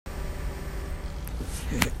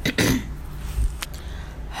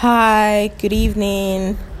Hi, good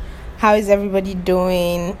evening. How is everybody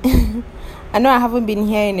doing? I know I haven't been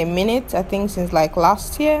here in a minute, I think since like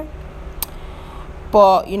last year.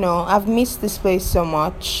 But I've missed this place so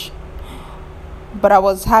much. But I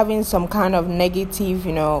was having some kind of negative,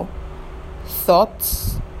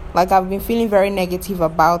 thoughts. Like I've been feeling very negative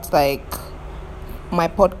about like my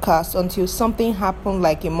podcast until something happened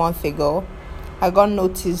like a month ago. I got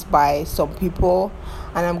noticed by some people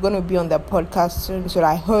and I'm going to be on the podcast soon. So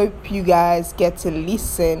I hope you guys get to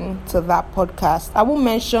listen to that podcast. I won't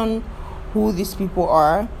mention who these people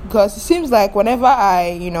are because it seems like whenever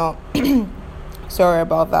sorry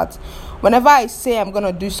about that. Whenever I say I'm going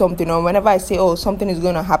to do something or whenever I say, oh, something is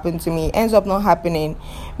going to happen to me, it ends up not happening.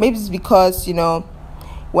 Maybe it's because,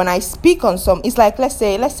 when I speak on it's like, let's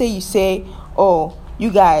say you say, oh, you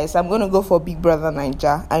guys, I'm going to go for Big Brother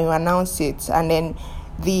Naija, and you announce it, and then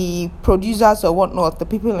the producers or whatnot, the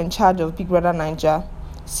people in charge of Big Brother Naija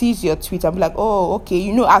sees your tweet and be like, oh, okay,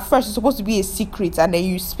 at first it's supposed to be a secret, and then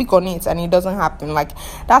you speak on it and it doesn't happen. Like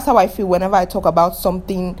that's how I feel whenever I talk about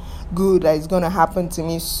something good that is going to happen to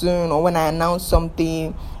me soon, or when I announce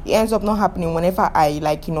something, it ends up not happening whenever I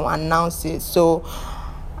announce it. So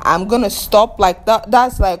I'm gonna stop like that.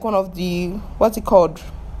 That's like one of the, what's it called,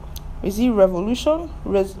 is it revolution?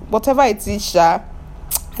 Whatever it is, I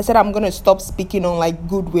said I'm going to stop speaking on like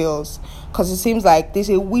goodwills because it seems like there's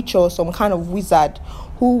a witch or some kind of wizard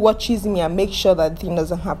who watches me and makes sure that thing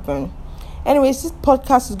doesn't happen. Anyways, this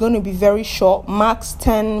podcast is going to be very short, max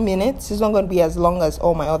 10 minutes. It's not going to be as long as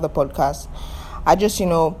all my other podcasts. I just,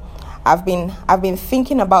 I've been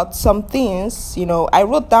thinking about some things. I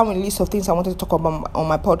wrote down a list of things I wanted to talk about on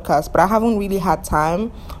my podcast, but I haven't really had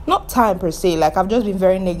time. Not time per se, like I've just been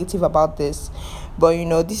very negative about this. But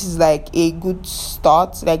this is like a good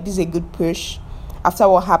start. Like this is a good push. After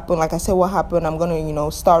what happened, like I said, what happened, I'm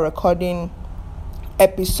gonna start recording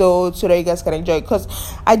episodes so that you guys can enjoy it, because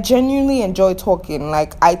I genuinely enjoy talking.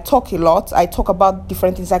 Like I talk a lot, I talk about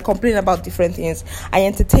different things, I complain about different things, I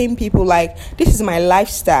entertain people. Like this is my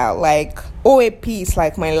lifestyle. Like OAP is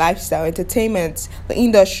like my lifestyle. Entertainment, the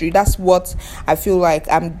industry, that's what I feel like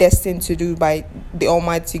I'm destined to do by the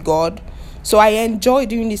Almighty God. So I enjoy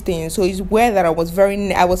doing these things. So it's weird that I was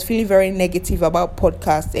feeling very negative about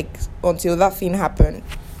podcasts until that thing happened.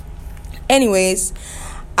 Anyways,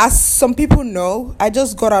 as some people know, I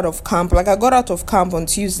just got out of camp. Like I got out of camp on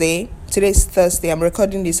Tuesday. Today's Thursday. I'm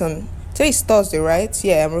recording this on... Today's Thursday, right?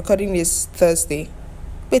 Yeah, I'm recording this Thursday.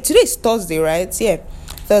 Wait, today's Thursday, right? Yeah,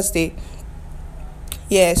 Thursday.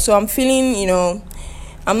 Yeah, so I'm feeling,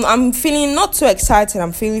 I'm feeling not so excited.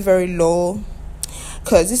 I'm feeling very low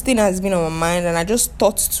because this thing has been on my mind, and I just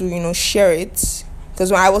thought to, share it.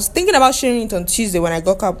 Because when I was thinking about sharing it on Tuesday when I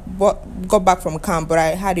got back from camp, but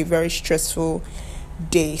I had a very stressful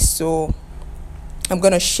day, so I'm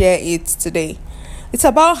gonna share it today. It's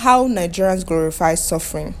about how Nigerians glorify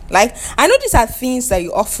suffering. Like I know these are things that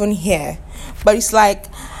you often hear, but it's like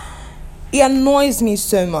it annoys me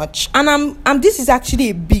so much, and I'm this is actually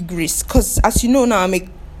a big risk because, as you know now,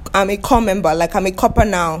 I'm a corps member. Like I'm a copper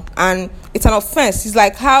now, and it's an offense. It's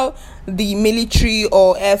like how the military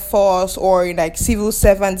or air force or like civil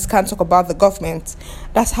servants can't talk about the government.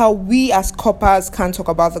 That's how we as coppers can't talk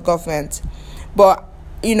about the government. But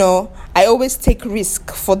I always take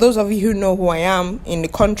risk. For those of you who know who I am in the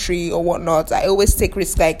country or whatnot, I always take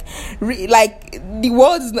risk. Like the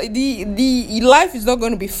world is the life is not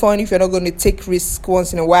going to be fun if you're not going to take risk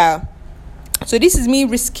once in a while. So this is me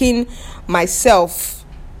risking myself,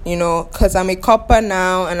 because I'm a copper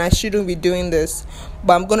now and I shouldn't be doing this.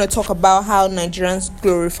 But I'm going to talk about how Nigerians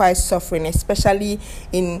glorify suffering, especially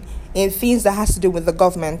in things that has to do with the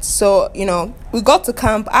government. So we got to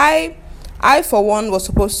camp. I, for one, was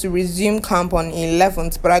supposed to resume camp on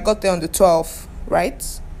 11th, but I got there on the 12th, right?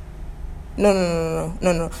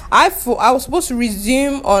 No. I was supposed to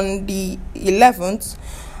resume on the 11th,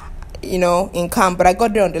 in camp, but I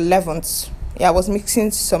got there on the 11th. Yeah, I was mixing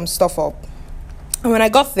some stuff up. And when I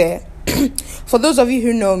got there, for those of you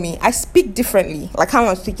who know me, I speak differently, like how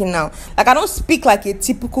I'm speaking now. Like I don't speak like a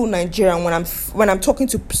typical Nigerian when I'm talking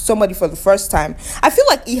to somebody for the first time. I feel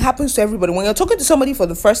like it happens to everybody. When you're talking to somebody for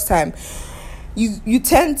the first time, you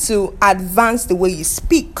tend to advance the way you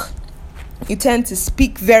speak. You tend to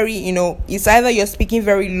speak very, it's either you're speaking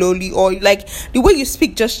very lowly or like the way you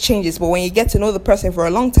speak just changes. But when you get to know the person for a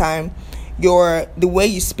long time, the way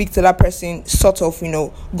you speak to that person sort of,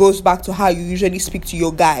 goes back to how you usually speak to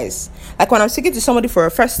your guys. Like when I'm speaking to somebody for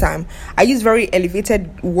a first time, I use very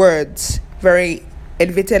elevated words, very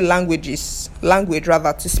elevated language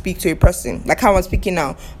rather, to speak to a person, like how I'm speaking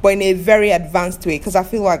now, but in a very advanced way, because I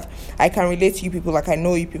feel like I can relate to you people, like I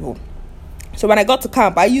know you people. So when I got to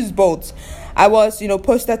camp, I used both. I was,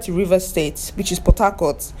 posted to River State, which is Port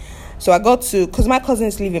Harcourt. So I got to, because my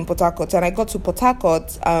cousins live in Port Harcourt, and I got to Port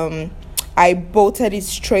Harcourt. I boated it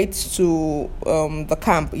straight to the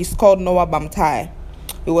camp. It's called Noah Bamtai.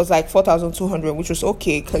 It was like 4,200, which was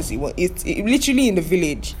okay because it literally in the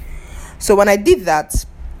village. So when I did that,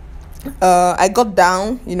 I got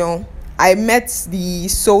down. I met the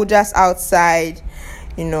soldiers outside.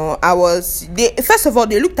 First of all,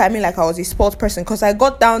 they looked at me like I was a sports person because I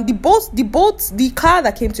got down. The car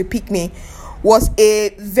that came to pick me was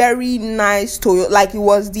a very nice Toyota. Like, it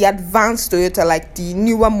was the advanced Toyota, like the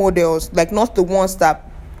newer models, like not the ones that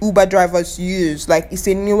Uber drivers use. Like, it's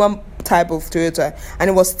a newer type of Toyota,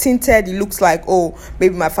 and it was tinted. It looks like, oh,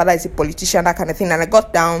 maybe my father is a politician, that kind of thing. And I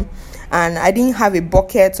got down, and I didn't have a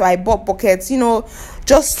bucket, so I bought buckets,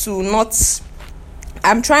 just to not.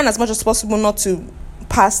 I'm trying as much as possible not to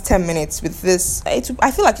pass 10 minutes with this. I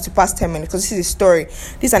feel like it's to pass 10 minutes because this is a story.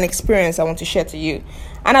 This is an experience I want to share to you.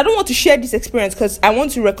 And I don't want to share this experience because I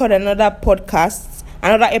want to record another podcast,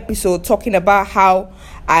 another episode talking about how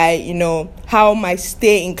how my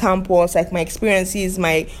stay in camp was, like my experiences,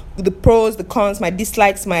 the pros, the cons, my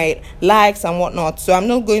dislikes, my likes and whatnot. So I'm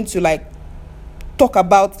not going to talk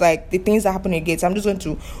about the things that happen again. So I'm just going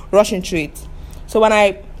to rush into it. So when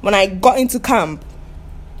I got into camp,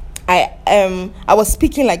 I was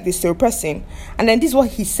speaking like this to a person, and then this is what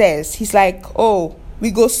he says. He's like, "Oh,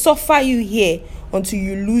 we go suffer you here until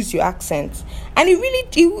you lose your accent." And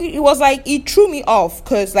it was like, it threw me off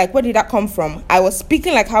because where did that come from? I was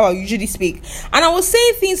speaking like how I usually speak, and I was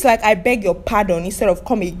saying things like, "I beg your pardon," instead of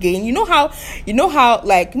 "come again." You know how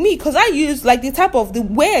me, because I use the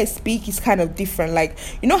way I speak is kind of different.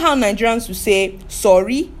 How Nigerians will say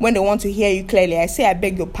sorry when they want to hear you clearly. I say, "I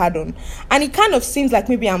beg your pardon," and it kind of seems like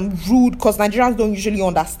maybe I'm rude because Nigerians don't usually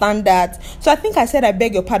understand that. So I think I said, "I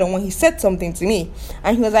beg your pardon" when he said something to me,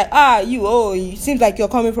 and he was like, "It seems like you're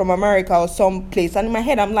coming from America or some place." And in my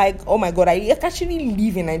head, I'm like, oh my god, I actually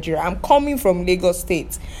live in Nigeria. I'm coming from Lagos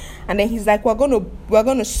State. And then he's like, we're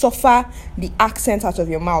gonna suffer the accent out of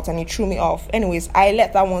your mouth, and it threw me off. Anyways, I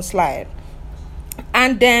let that one slide.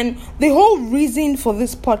 And then the whole reason for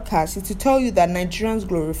this podcast is to tell you that Nigerians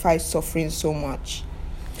glorify suffering so much.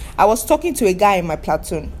 I was talking to a guy in my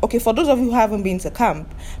platoon. Okay, for those of you who haven't been to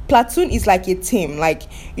camp, platoon is like a team.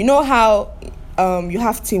 How you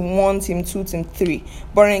have team 1, team 2, team 3,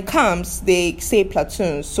 but in camps they say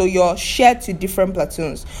platoons, so you're shared to different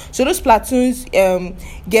platoons. So those platoons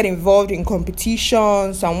get involved in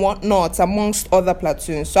competitions and whatnot amongst other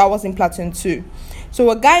platoons. So I was in platoon 2. So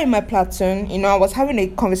a guy in my platoon, I was having a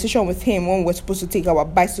conversation with him when we were supposed to take our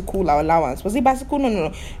bicycle allowance. Was it bicycle?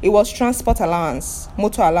 No. It was transport allowance,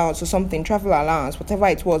 motor allowance or something, travel allowance, whatever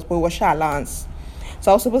it was, but it was share allowance. So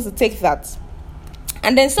I was supposed to take that.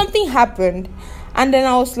 And then something happened, and then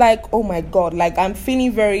I was like, oh my god, I'm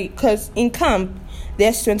feeling because in camp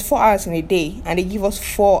there's 24 hours in a day, and they give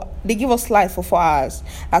us light for 4 hours.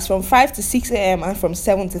 That's from 5 to 6 a.m. and from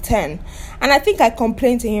 7 to 10. And I think I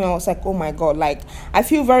complained to him. I was like, oh my god, I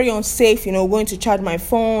feel very unsafe, going to charge my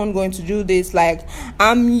phone, going to do this.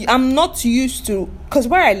 I'm not used to, because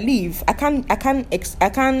where I live, I can't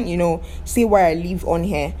say where I live on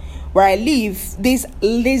here. Where I live, there's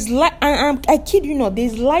light, and I kid you not,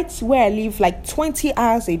 there's lights where I live 20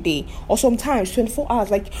 hours a day, or sometimes 24 hours.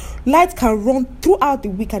 Light can run throughout the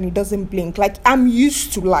week and it doesn't blink. I'm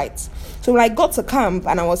used to lights. So when I got to camp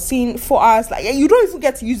and I was seeing 4 hours, you don't even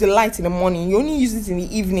get to use the light in the morning. You only use it in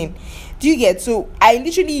the evening. Do you get? So I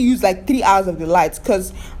literally use 3 hours of the lights,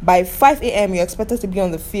 because by 5 a.m. you're expected to be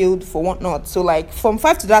on the field for whatnot. So from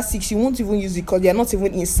 5 to that 6, you won't even use it because you're not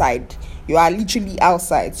even inside. You are literally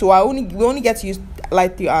outside. So we only get to use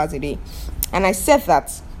light 3 hours a day. And I said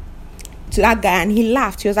that to that guy, and he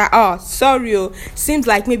laughed. He was like, "Oh, sorry, seems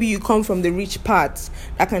like maybe you come from the rich parts,"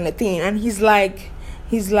 that kind of thing. And he's like,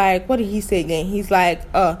 what did he say again? He's like,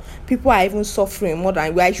 people are even suffering more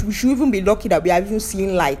than we should even be lucky that we are even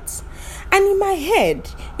seeing light. And in my head,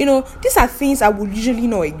 these are things I would usually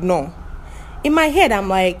not ignore. In my head, I'm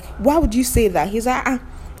like, why would you say that? He's like,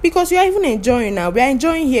 because you're even enjoying now. We're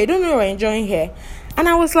enjoying here. You don't know we're enjoying here. And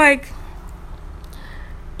I was like,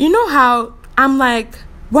 how I'm like,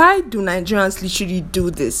 why do Nigerians literally do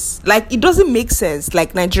this? It doesn't make sense.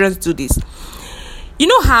 Nigerians do this. You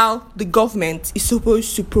know how the government is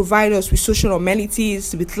supposed to provide us with social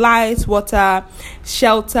amenities, with light, water,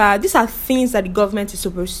 shelter. These are things that the government is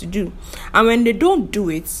supposed to do. And when they don't do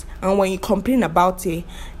it, and when you complain about it,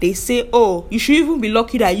 they say, oh, you should even be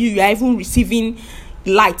lucky that you are even receiving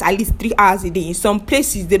light at least 3 hours a day. In some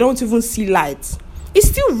places, they don't even see light. It's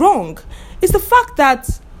still wrong. It's the fact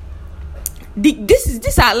that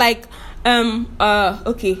these are like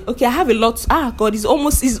okay, I have a lot. God,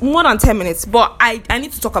 it's more than 10 minutes, but I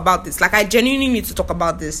need to talk about this. Like, I genuinely need to talk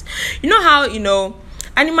about this. You know how,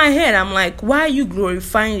 and in my head I'm like, why are you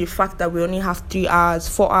glorifying the fact that we only have 3 hours,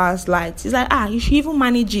 4 hours light? It's like, you should even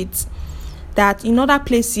manage it, that in other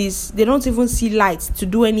places they don't even see light to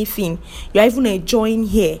do anything. You're even enjoying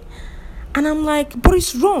here. And I'm like, but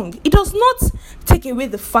it's wrong. It does not take away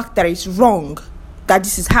the fact that it's wrong that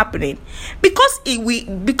this is happening, because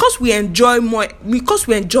we enjoy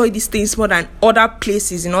these things more than other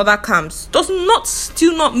places in other camps, does not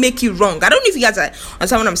still not make it wrong. I don't know if you guys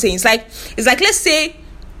understand what I'm saying. It's like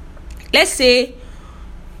let's say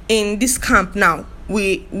in this camp now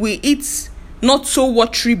we eat not so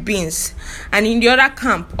watery beans, and in the other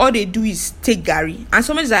camp all they do is take garri, and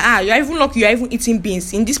somebody's like, you're even lucky you're even eating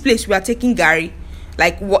beans. In this place we are taking garri,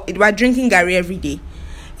 like we're drinking garri every day.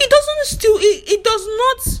 It does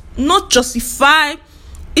not justify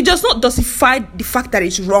the fact that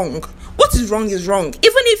it's wrong. What is wrong. Even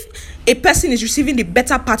if a person is receiving the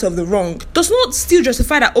better part of the wrong, does not still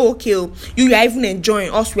justify that, you are even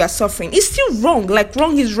enjoying, us we are suffering. It's still wrong. Like,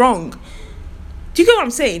 wrong is wrong. Do you get what I'm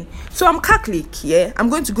saying? So I'm Catholic, yeah? I'm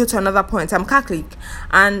going to go to another point. I'm Catholic,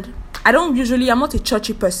 and I'm not a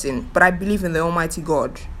churchy person, but I believe in the Almighty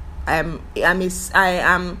God. I am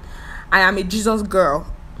a Jesus girl.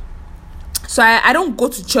 So I don't go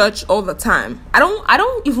to church all the time. I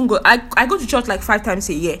don't even go. I go to church like 5 times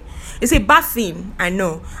a year. It's a bad thing, I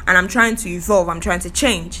know, and I'm trying to evolve. I'm trying to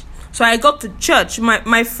change. So I got to church.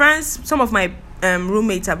 My friends, some of my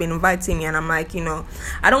roommates have been inviting me, and I'm like,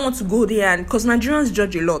 I don't want to go there, and because Nigerians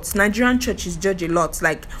judge a lot. Nigerian churches judge a lot.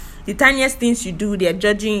 Like, the tiniest things you do, they're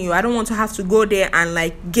judging you. I don't want to have to go there and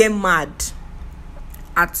like get mad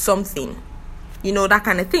at something, that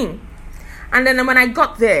kind of thing. And then when I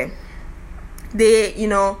got there,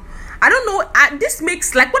 I don't know, this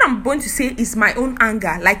makes, like, what I'm going to say is my own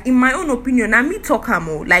anger, like, in my own opinion. I'm me talking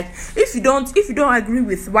more, like, if you don't agree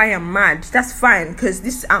with why I'm mad, that's fine, because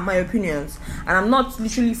these are my opinions, and I'm not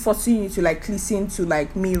literally forcing you to like listen to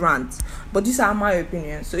like me rant, but these are my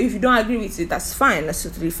opinions. So if you don't agree with it, that's fine, that's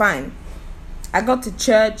totally fine. I got to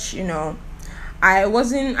church, the minute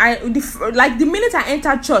I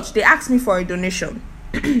entered church, they asked me for a donation.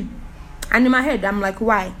 And in my head, I'm like,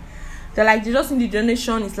 why? They're like, they just need the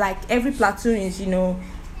donation. It's like every platoon is,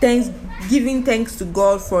 giving thanks to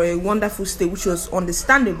God for a wonderful stay, which was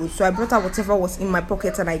understandable. So I brought out whatever was in my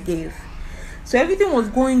pocket and I gave. So everything was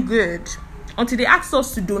going good until they asked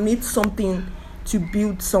us to donate something to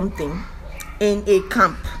build something in a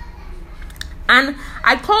camp. And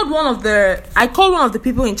I called one of the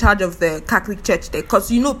people in charge of the Catholic church there, because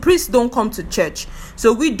priests don't come to church,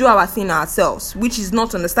 so we do our thing ourselves, which is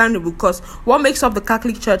not understandable, because what makes up the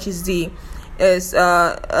Catholic church is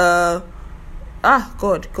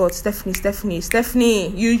Stephanie,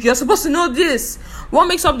 you're supposed to know this. What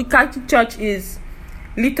makes up the Catholic church is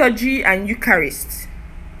liturgy and Eucharist.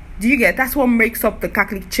 Do you get? That's what makes up the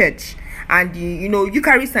Catholic church. And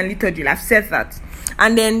Eucharist and liturgy, I've said that.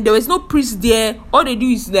 And then there was no priest there. All they do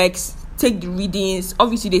is like take the readings.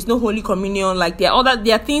 Obviously there's no Holy Communion. Like, there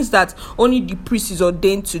are things that only the priest is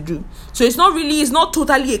ordained to do. So it's not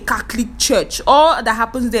totally a Catholic church. All that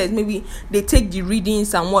happens there is maybe they take the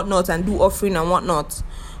readings and whatnot and do offering and whatnot,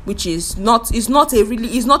 which is not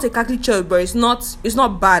a Catholic church, but it's not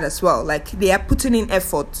bad as well. Like, they are putting in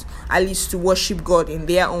effort at least to worship God in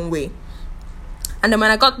their own way. And then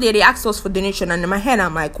when I got there, they asked us for donation. And in my head,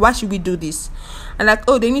 I'm like, why should we do this? And like,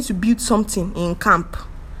 they need to build something in camp.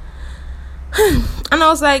 And I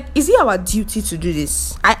was like, is it our duty to do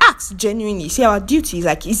this? I asked genuinely, is it our duty?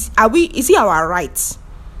 Like, is it our right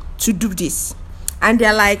to do this? And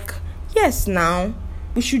they're like, yes, now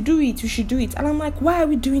we should do it. And I'm like, why are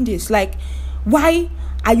we doing this? Like, why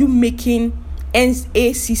are you making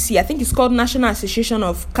NACC? I think it's called National Association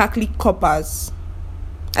of Catholic Coppers.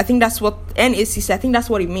 I think that's what NACC, I think that's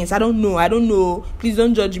what it means. I don't know. Please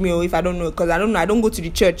don't judge me if I don't know, because I don't know. I don't go to the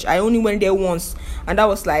church. I only went there once, and that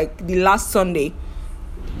was like the last Sunday.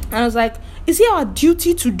 And I was like, is it our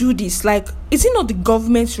duty to do this? Like, is it not the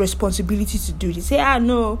government's responsibility to do this? Say,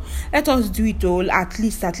 no, let us do it all, at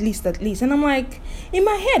least. And I'm like, in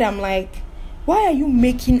my head, I'm like, why are you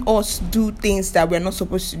making us do things that we're not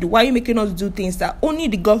supposed to do? Why are you making us do things that only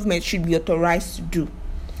the government should be authorized to do?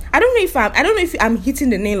 I don't know if I'm hitting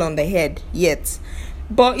the nail on the head yet,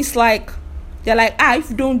 but it's like, They're like,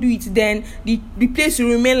 if you don't do it, then the place will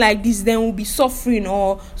remain like this, then we'll be suffering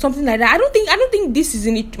or something like that. I don't think this is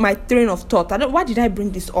in my train of thought. Why did I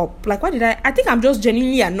bring this up? Like, I think I'm just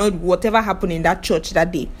genuinely annoyed with whatever happened in that church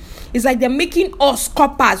that day. It's like they're making us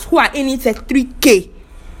coppers who are in it at 3K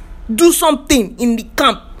do something in the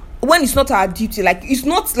camp when it's not our duty. Like, it's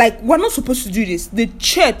not like we're not supposed to do this. The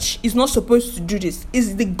church is not supposed to do this.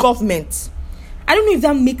 It's the government. I don't know if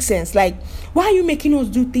that makes sense. Like, why are you making us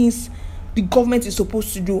do things the government is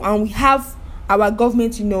supposed to do? And we have our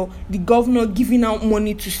government, the governor giving out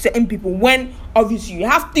money to certain people when obviously you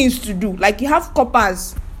have things to do. Like, you have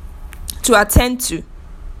coppers to attend to.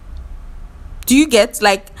 Do you get?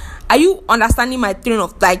 Like, are you understanding my train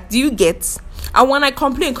of, like, do you get? And when I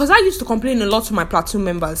complain, because I used to complain a lot to my platoon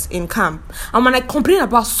members in camp, and when I complain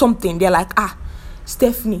about something, they're like,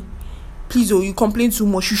 Stephanie, please, you complain too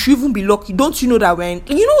much. You should even be lucky. Don't you know that when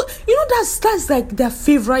that's like their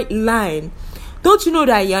favorite line? Don't you know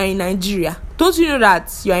that you're in Nigeria? Don't you know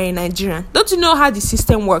that you're in Nigeria? Don't you know how the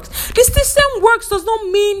system works? The system works does not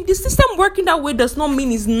mean the system working that way does not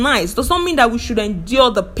mean it's nice. Does not mean that we should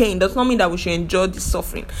endure the pain. Does not mean that we should endure the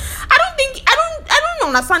suffering. I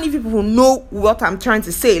don't understand if people know what I'm trying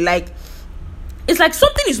to say. Like, it's like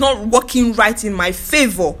something is not working right in my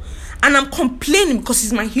favor, and I'm complaining because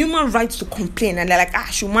it's my human right to complain. And they're like, I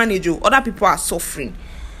should manage you. Other people are suffering.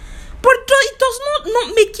 But it does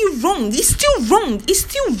not make you wrong. It's still wrong. It's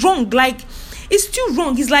still wrong. Like, it's still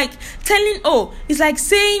wrong. It's like it's like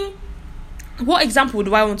saying, what example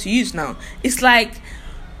do I want to use now? It's like,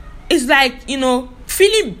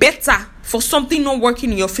 feeling better for something not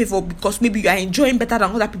working in your favor because maybe you are enjoying better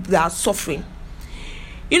than other people that are suffering.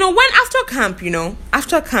 When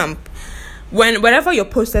after camp, wherever you're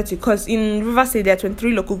posted to, because in Rivers State there are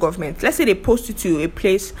 23 local governments. Let's say they post you to a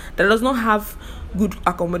place that does not have good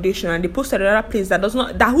accommodation, and they post at another place that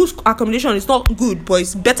whose accommodation is not good but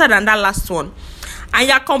it's better than that last one, and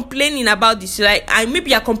you're complaining about this. Like, and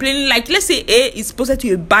maybe you're complaining, like, let's say A is posted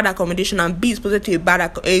to a bad accommodation and B is posted to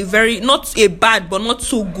a very not a bad but not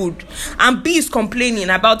so good, and B is complaining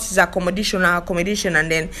about his accommodation,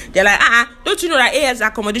 and then they're like, don't you know that A's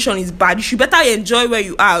accommodation is bad? You should better enjoy where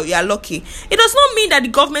you are. You are lucky. It does not mean that the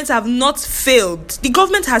government have not failed. The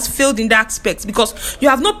government has failed in that aspect because you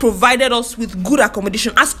have not provided us with good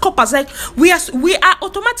accommodation as coppers. Like, we are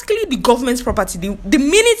automatically the government's property. The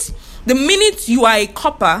minute you are a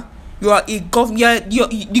copper, you are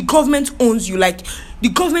the government owns you. Like, the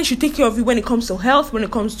government should take care of you when it comes to health, when it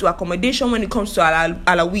comes to accommodation, when it comes to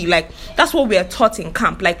alawi. Like, that's what we are taught in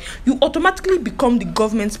camp. Like, you automatically become the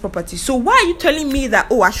government's property. So why are you telling me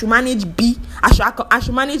that, I should manage B? I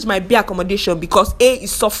should manage my B accommodation because A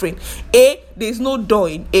is suffering. A, there is no door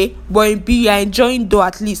in A, but in B you are enjoying door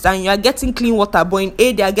at least, and you are getting clean water, but in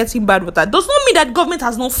A they are getting bad water. Does not mean that the government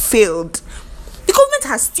has not failed. The government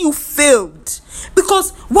has still failed. Because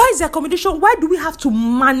why is the accommodation? Why do we have to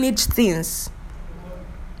manage things?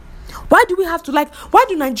 Why do we have to, why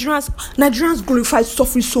do Nigerians glorify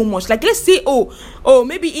suffering so much? Like, let's say,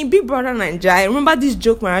 maybe in Big Brother Nigeria, I remember this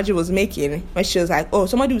joke Maraji was making, where she was like,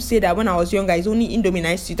 somebody would say that when I was younger, it's only Indomie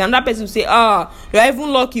I used to eat. And that person would say, you're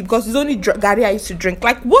even lucky because it's only Gary I used to drink.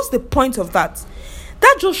 Like, what's the point of that?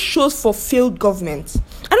 That just shows for failed government.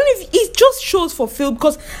 I don't know if it just shows for failed,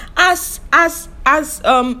 because as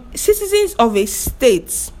citizens of a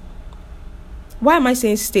state, why am I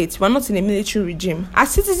saying state? We're not in a military regime. As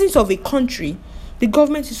citizens of a country, the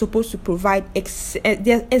government is supposed to provide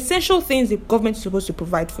the essential things the government is supposed to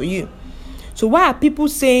provide for you. So why are people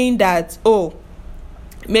saying that,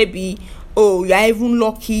 maybe, you're even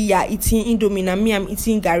lucky, you're eating Indomie and me, I'm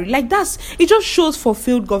eating Gary? Like, it just shows for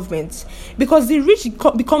failed government. Because the rich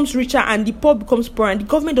becomes richer and the poor becomes poorer, and the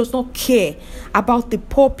government does not care about the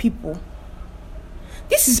poor people.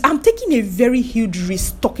 I'm taking a very huge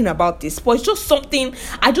risk talking about this, but it's just something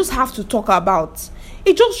I just have to talk about.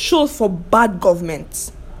 It just shows for bad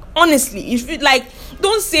government. Honestly, if you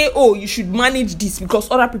don't say, you should manage this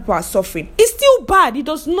because other people are suffering. It's still bad. It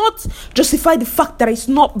does not justify the fact that it's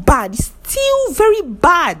not bad. It's still very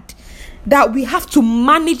bad that we have to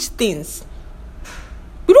manage things.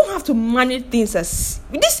 We don't have to manage things as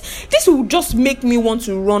this will just make me want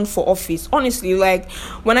to run for office. Honestly,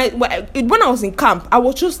 when I was in camp, I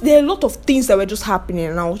was just, there are a lot of things that were just happening,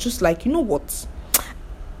 and I was just like, you know what?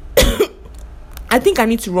 I think I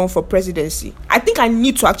need to run for presidency. I think I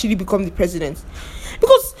need to actually become the president,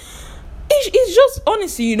 because it's just,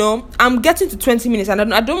 honestly, I'm getting to 20 minutes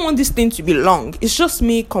and I don't want this thing to be long. It's just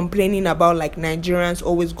me complaining about Nigerians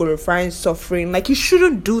always glorifying suffering. You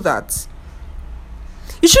shouldn't do that.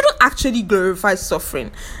 You shouldn't actually glorify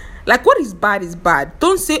suffering. Like, what is bad is bad.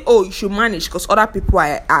 Don't say, oh, you should manage because other people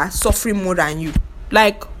are suffering more than you.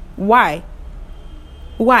 Like, why?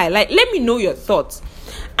 Like, let me know your thoughts.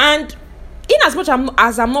 And in as much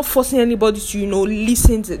as I'm not forcing anybody to,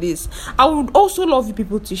 listen to this, I would also love you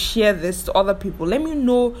people to share this to other people. Let me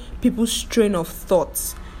know people's train of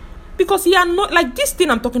thoughts. Because not like, this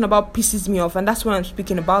thing I'm talking about pisses me off, and that's why I'm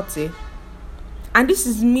speaking about it. And this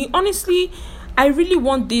is me. Honestly, I really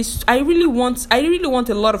want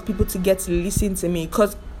a lot of people to get to listen to me,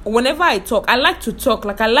 because whenever I talk, I like to talk.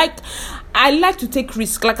 Like, I like to take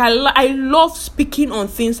risks. Like, I love speaking on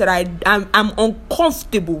things that I'm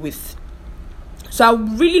uncomfortable with. So I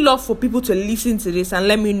would really love for people to listen to this and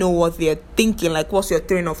let me know what they're thinking. Like, what's your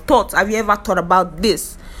train of thoughts? Have you ever thought about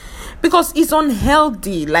this? Because it's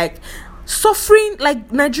unhealthy. Like, suffering, like,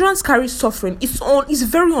 Nigerians carry suffering. It's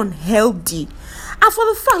very unhealthy. And for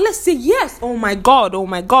the fact, let's say yes. Oh my God.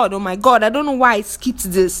 I don't know why I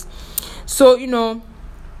skipped this. So,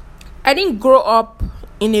 I didn't grow up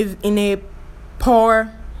in a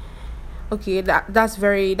poor. Okay, that's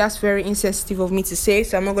very insensitive of me to say,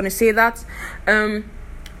 so I'm not gonna say that. I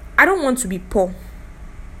don't want to be poor.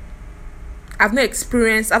 I've not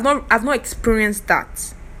experienced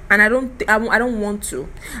that, and I don't want to.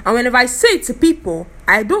 And whenever I say it to people,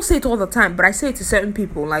 I don't say it all the time, but I say it to certain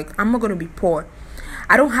people. Like, I'm not gonna be poor.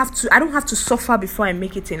 I don't have to suffer before I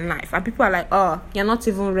make it in life. And people are like, oh, you're not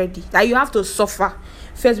even ready. Like, you have to suffer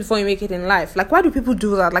first before you make it in life. Like, why do people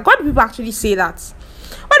do that? Like, why do people actually say that?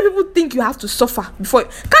 Why do people think you have to suffer before?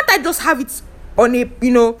 Can't I just have it on a,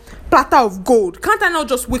 platter of gold? Can't I not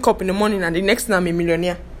just wake up in the morning and the next thing I'm a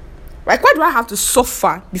millionaire? Like, why do I have to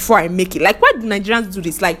suffer before I make it? Like, why do Nigerians do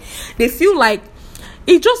this? Like, they feel like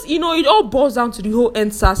it just, it all boils down to the whole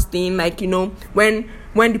NSAS thing. Like, when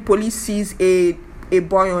the police sees a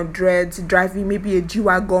boy on dreads driving maybe a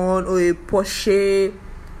G-Wagon or a Porsche.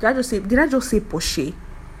 Did I just say Porsche?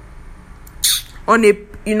 On a,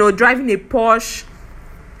 driving a Porsche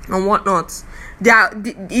and whatnot.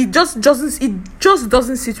 It just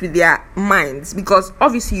doesn't sit with their minds, because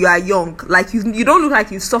obviously you are young. Like, you don't look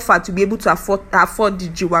like you suffered to be able to afford the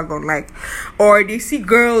G-Wagon. Like, or they see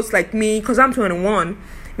girls like me, because I'm 21.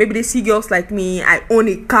 Maybe they see girls like me, I own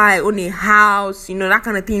a car, I own a house, that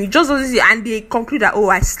kind of thing. It just doesn't see, and they conclude that, oh,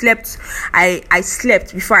 I slept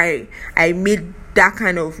before I made that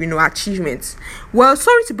kind of, achievements. Well,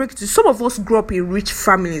 sorry to break it to you, some of us grew up in rich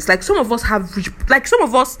families. Like, some of us have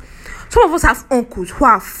uncles who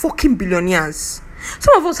are fucking billionaires.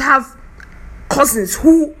 Some of us have cousins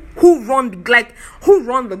who run the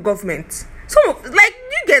government.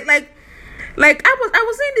 Like, I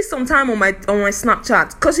was saying this sometime on my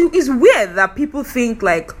Snapchat, because it's weird that people think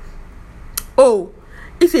like, oh,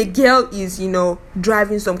 if a girl is,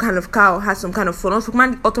 driving some kind of car or has some kind of phone,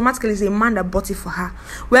 automatically is a man that bought it for her.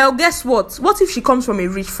 Well, guess what? What if she comes from a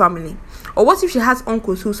rich family? Or what if she has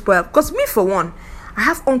uncles who spoil? Because me, for one, I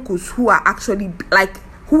have uncles who are actually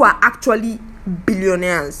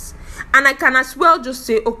billionaires. And I can as well just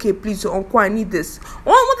say, okay, please, your uncle, I need this.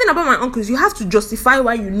 One thing about my uncles, you have to justify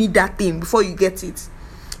why you need that thing before you get it.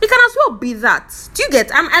 It can as well be that. Do you get?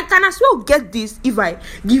 I can as well get this if I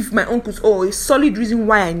give my uncles, a solid reason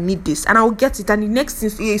why I need this, and I'll get it. And the next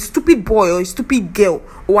thing, a stupid boy or a stupid girl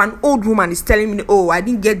or an old woman is telling me, oh, I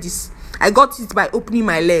didn't get this. I got it by opening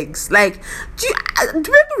my legs. Like, do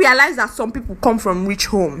people realize that some people come from rich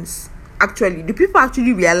homes? Actually, do people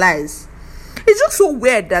actually realize? It's just so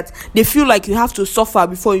weird that they feel like you have to suffer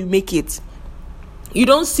before you make it. You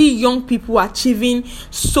don't see young people achieving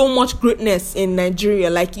so much greatness in Nigeria.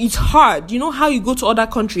 Like, it's hard. You know how you go to other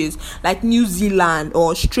countries like New Zealand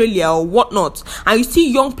or Australia or whatnot, and you see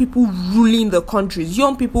young people ruling the countries,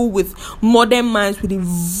 young people with modern minds, with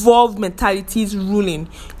evolved mentalities ruling.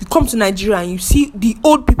 You come to Nigeria and you see the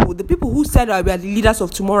old people, the people who said that we are the leaders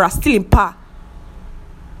of tomorrow, are still in power.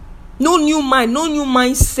 No new mind, no new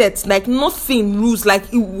mindset. Like, nothing rules. Like,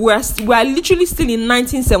 we're literally still in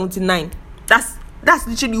 1979. That's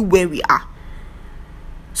literally where we are.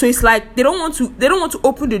 So it's like they don't want to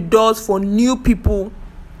open the doors for new people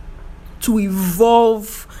to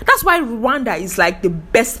evolve. That's why Rwanda is like the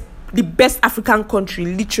best African country,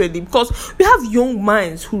 literally, because we have young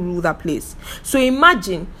minds who rule that place. So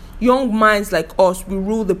imagine young minds like us, we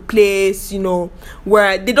rule the place,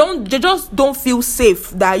 where they just don't feel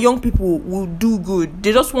safe that young people will do good.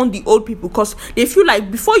 They just want the old people, because they feel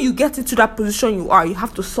like before you get into that position you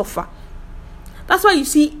have to suffer. That's why you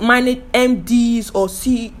see minor MDs or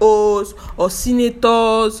CEOs or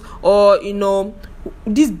senators or,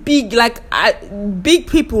 these big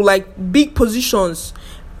people, like big positions.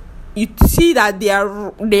 you see that they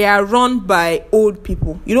are run by old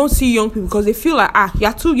people. You don't see young people because they feel like,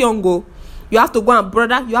 you're too young, go. You have to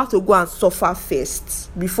go and suffer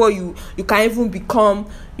first before you can even become.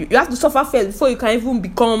 You have to suffer first before you can even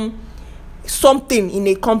become something in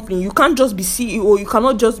a company. You can't just be CEO. You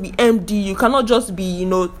cannot just be MD. You cannot just be,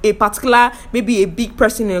 a particular, maybe a big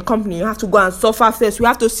person in a company. You have to go and suffer first. You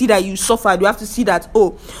have to see that you suffered. You have to see that,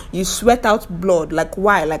 you sweat out blood. Like,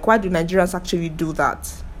 why? Like, why do Nigerians actually do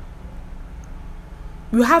that?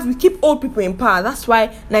 We keep old people in power. That's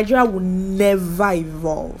why Nigeria will never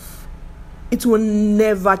evolve. It will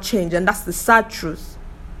never change, and that's the sad truth.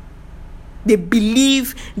 They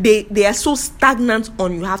believe they are so stagnant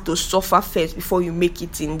on you have to suffer first before you make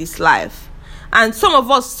it in this life. And some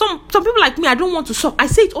of us, some people like me, I don't want to suffer. I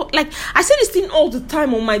say this thing all the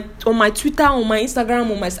time on my Twitter, on my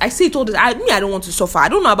Instagram, I say it all the time. I don't want to suffer. I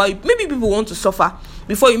don't know about you. Maybe people want to suffer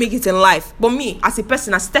before you make it in life. But me, as a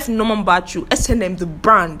person, as Stephanie Norman Bachu, SNM, the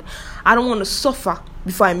brand, I don't want to suffer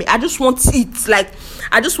before I make. I just want it. Like,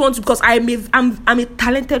 I just want to, because I'm a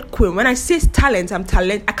talented queen. When I say talent, I'm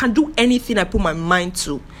talent. I can do anything I put my mind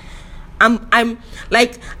to. I'm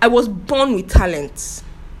like, I was born with talent.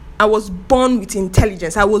 I was born with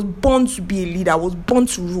intelligence. I was born to be a leader. I was born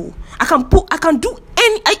to rule. I can do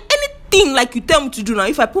anything like you tell me to do now.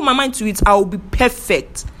 If I put my mind to it, I will be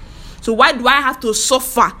perfect. So why do I have to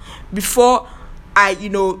suffer before I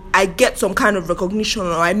get some kind of recognition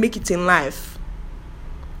or I make it in life?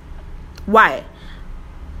 Why?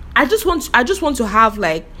 I just want to have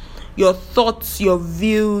like your thoughts, your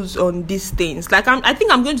views on these things. Like, I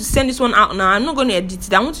think I'm going to send this one out now. I'm not going to edit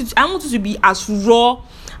it. I want it to be as raw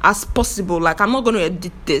as possible. Like, I'm not going to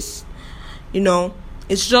edit this.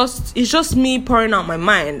 It's just me pouring out my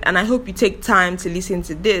mind, and I hope you take time to listen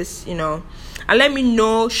to this. And let me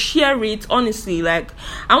know, share it honestly. Like,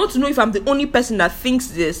 I want to know if I'm the only person that thinks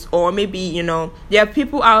this, or maybe there are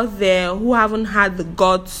people out there who haven't had the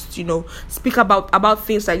guts to speak about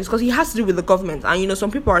things like this, because it has to do with the government, and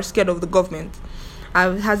some people are scared of the government.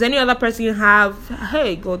 Has any other person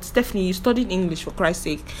hey God, Stephanie, you studied English, for Christ's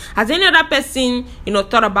sake. Has any other person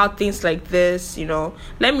thought about things like this?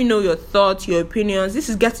 Let me know your thoughts, your opinions. This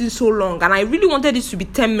is getting so long, and I really wanted this to be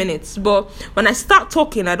 10 minutes, but when I start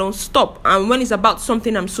talking, I don't stop. And when it's about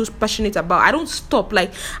something I'm so passionate about, I don't stop.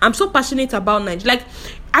 Like, I'm so passionate about Nigeria. Like,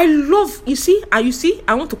 I love, you see,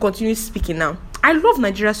 I want to continue speaking now. I love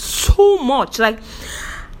Nigeria so much. Like,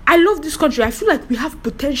 I love this country. I feel like we have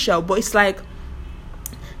potential, but it's like,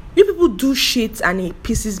 you people do shit and it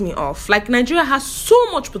pisses me off. Like, Nigeria has so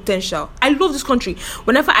much potential. I love this country.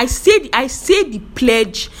 Whenever I say the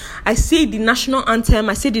pledge, I say the national anthem,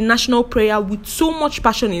 I say the national prayer with so much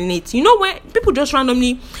passion in it. When people just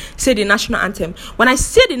randomly say the national anthem, when I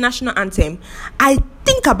say the national anthem, I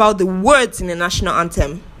think about the words in the national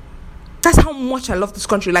anthem. That's how much I love this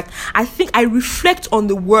country. Like, I think I reflect on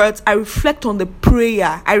the words, I reflect on the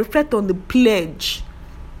prayer, I reflect on the pledge.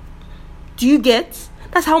 Do you get?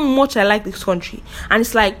 That's how much I like this country. And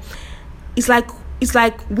it's like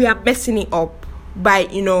we are messing it up by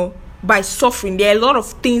suffering. There are a lot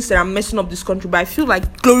of things that are messing up this country, but I feel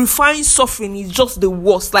like glorifying suffering is just the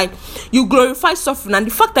worst. Like, you glorify suffering, and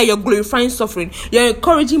the fact that you're glorifying suffering, you're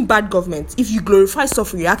encouraging bad government. If you glorify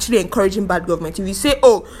suffering, you're actually encouraging bad government. If you say,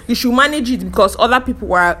 you should manage it because other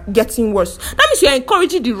people are getting worse, that means you're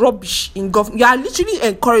encouraging the rubbish in government. You are literally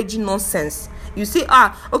encouraging nonsense. You say,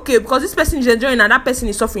 okay, because this person is enjoying and that person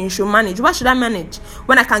is suffering, you should manage. Why should I manage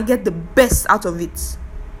when I can get the best out of it?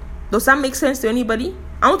 Does that make sense to anybody?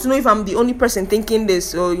 I want to know if I'm the only person thinking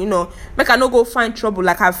this, or make I not go find trouble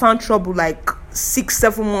like I found trouble like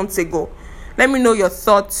 6-7 months ago. Let me know your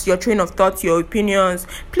thoughts, your train of thoughts, your opinions.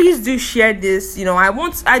 Please do share this.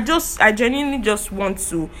 I genuinely just want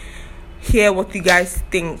to hear what you guys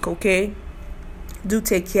think, okay? Do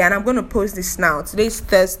take care, and I'm going to post this now. Today's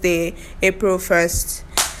Thursday, April 1st,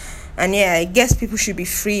 and I guess people should be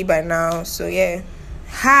free by now. So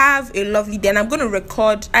have a lovely day, and I'm going to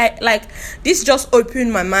record. This just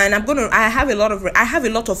opened my mind. I have a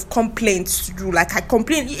lot of complaints to do. Like, I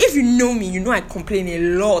complain. If you know me, I complain a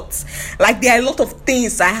lot. Like, there are a lot of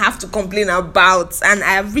things I have to complain about, and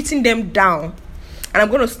I have written them down. And I'm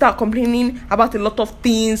going to start complaining about a lot of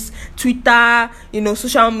things. Twitter,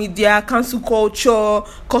 social media, cancel culture,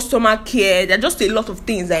 customer care. There are just a lot of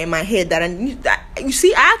things that are in my head that I need. You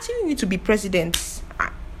see, I actually need to be president.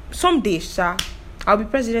 Someday, sir, I'll be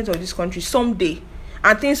president of this country. Someday.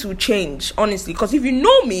 And things will change, honestly. Because if you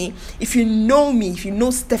know me, if you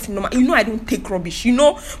know Stephanie Norman, I don't take rubbish.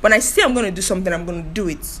 When I say I'm going to do something, I'm going to do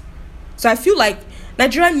it. So I feel like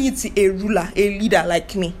Nigeria needs a ruler, a leader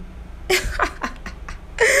like me.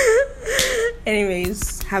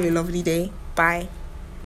 Anyways, have a lovely day. Bye.